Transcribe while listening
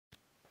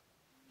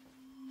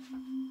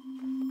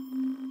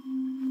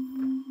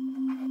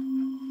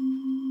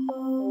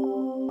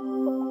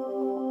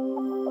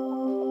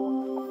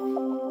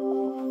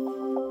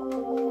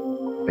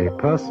A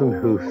person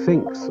who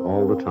thinks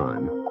all the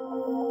time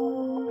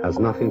has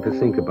nothing to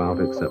think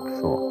about except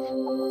thoughts.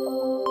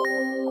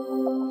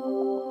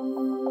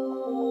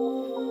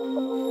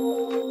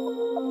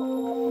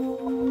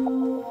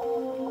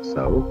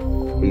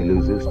 So he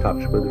loses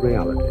touch with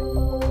reality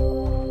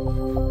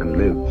and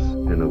lives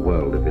in a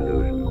world of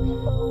illusions.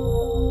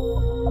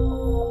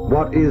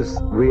 What is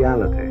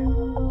reality?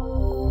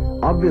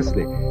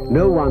 Obviously,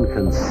 no one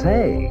can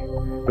say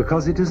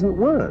because it isn't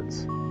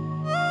words.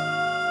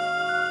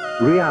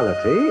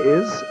 Reality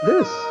is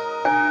this.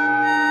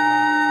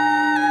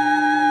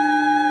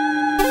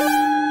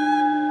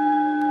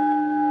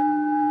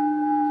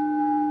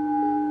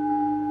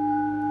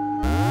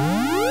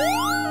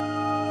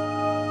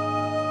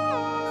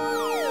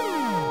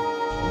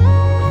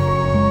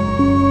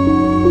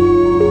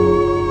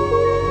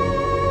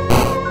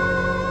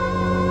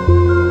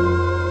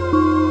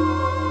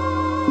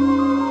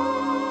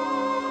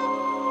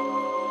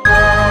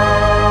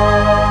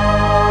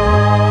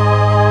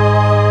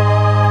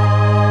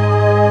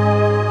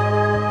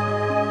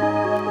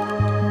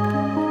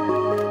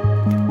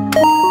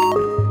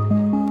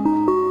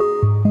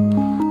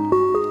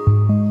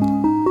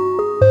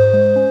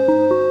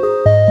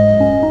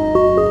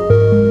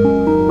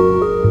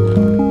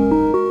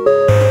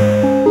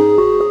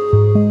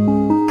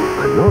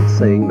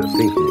 Saying that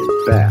thinking is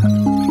bad.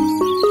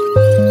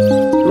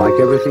 Like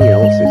everything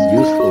else, it's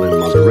useful in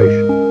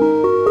moderation.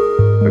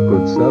 A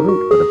good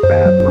servant, but a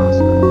bad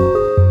master.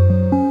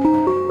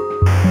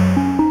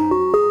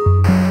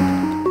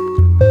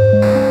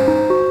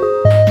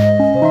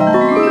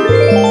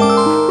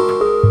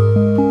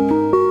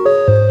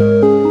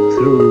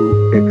 Through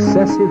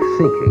excessive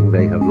thinking,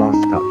 they have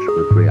lost touch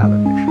with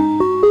reality.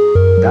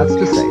 That's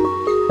to say,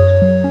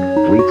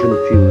 we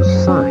confuse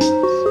signs,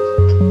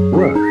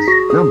 words,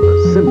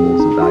 numbers,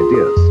 symbols, and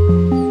ideas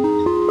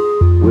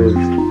with